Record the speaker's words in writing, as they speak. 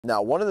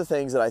Now, one of the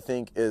things that I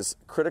think is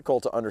critical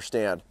to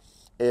understand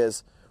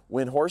is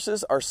when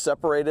horses are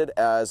separated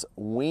as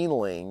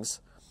weanlings,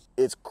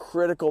 it's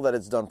critical that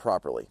it's done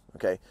properly,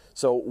 okay?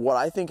 So what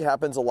I think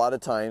happens a lot of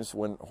times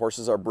when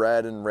horses are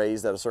bred and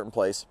raised at a certain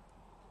place,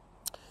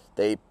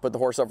 they put the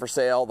horse up for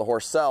sale, the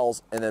horse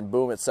sells, and then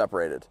boom, it's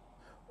separated.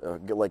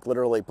 Like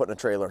literally put in a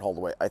trailer and hauled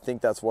away. I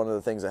think that's one of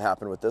the things that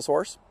happened with this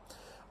horse.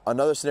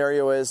 Another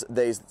scenario is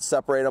they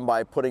separate them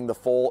by putting the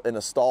foal in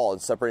a stall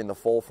and separating the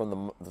foal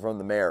from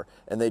the mare,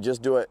 and they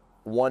just do it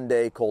one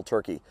day cold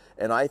turkey.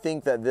 And I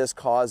think that this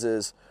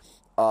causes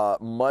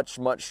much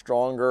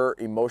stronger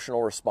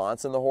emotional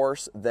response in the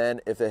horse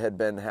than if they had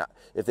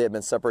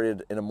been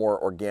separated in a more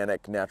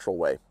organic, natural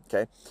way.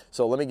 Okay,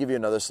 so let me give you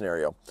another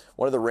scenario.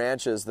 One of the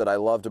ranches that I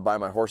love to buy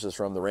my horses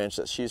from, the ranch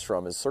that she's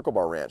from, is Circle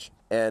Bar Ranch,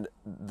 and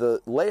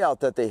the layout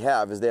that they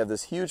have is they have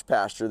this huge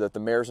pasture that the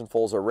mares and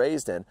foals are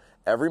raised in.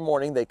 Every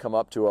morning they come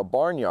up to a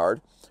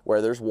barnyard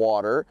where there's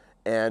water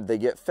and they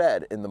get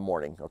fed in the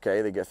morning.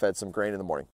 Okay, they get fed some grain in the morning.